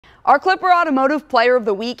Our Klipper Automotive Player of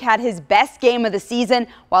the Week had his best game of the season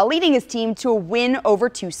while leading his team to a win over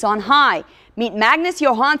Tucson High. Meet Magnus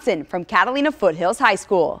Johansson from Catalina Foothills High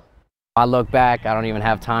School. I look back, I don't even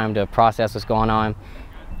have time to process what's going on.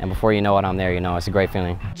 And before you know it, I'm there, it's a great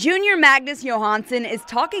feeling. Junior Magnus Johansson is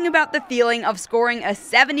talking about the feeling of scoring a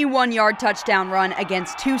 71-yard touchdown run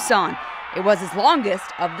against Tucson. It was his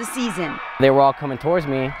longest of the season. They were all coming towards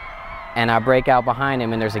me, and I break out behind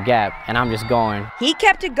him, and there's a gap, and I'm just going. He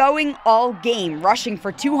kept it going all game, rushing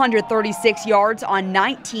for 236 yards on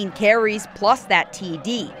 19 carries, plus that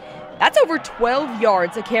TD. That's over 12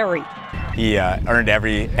 yards a carry. He earned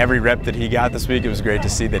every rep that he got this week. It was great to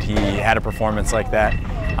see that he had a performance like that.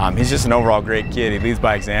 He's just an overall great kid. He leads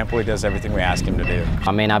by example. He does everything we ask him to do.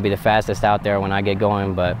 I may not be the fastest out there when I get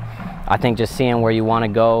going, but I think just seeing where you want to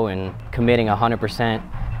go and committing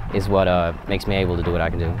 100% is what makes me able to do what I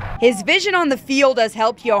can do. His vision on the field has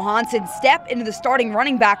helped Johansson step into the starting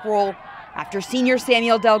running back role after senior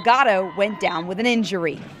Samuel Delgado went down with an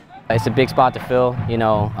injury. It's a big spot to fill,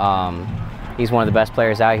 he's one of the best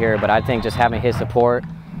players out here, but I think just having his support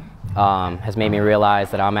has made me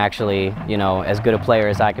realize that I'm actually, as good a player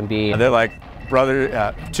as I can be. They're like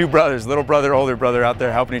two brothers, little brother, older brother out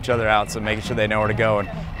there helping each other out, so making sure they know where to go and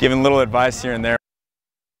giving little advice here and there.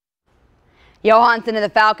 Johansson and the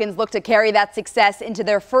Falcons look to carry that success into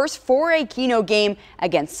their first 4A Keno game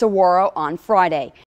against Saguaro on Friday.